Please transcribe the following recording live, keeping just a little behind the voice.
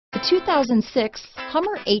The 2006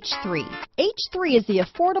 Hummer H3. H3 is the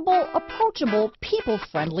affordable, approachable,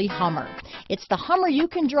 people-friendly Hummer. It's the Hummer you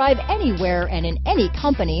can drive anywhere and in any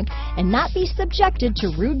company and not be subjected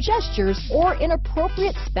to rude gestures or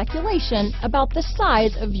inappropriate speculation about the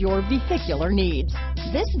size of your vehicular needs.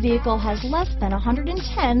 This vehicle has less than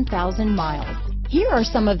 110,000 miles. Here are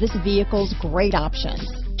some of this vehicle's great options: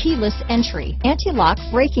 keyless entry, anti-lock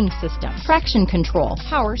braking system, traction control,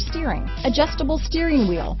 power steering, adjustable steering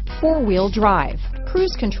wheel, four-wheel drive,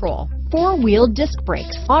 cruise control, four-wheel disc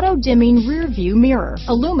brakes, auto-dimming rear view mirror,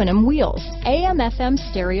 aluminum wheels, AM/FM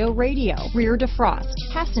stereo radio, rear defrost,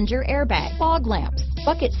 passenger airbag, fog lamps,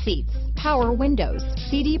 bucket seats, power windows,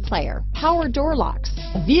 CD player, power door locks.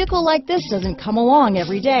 A vehicle like this doesn't come along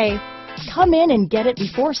every day. Come in and get it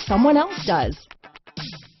before someone else does.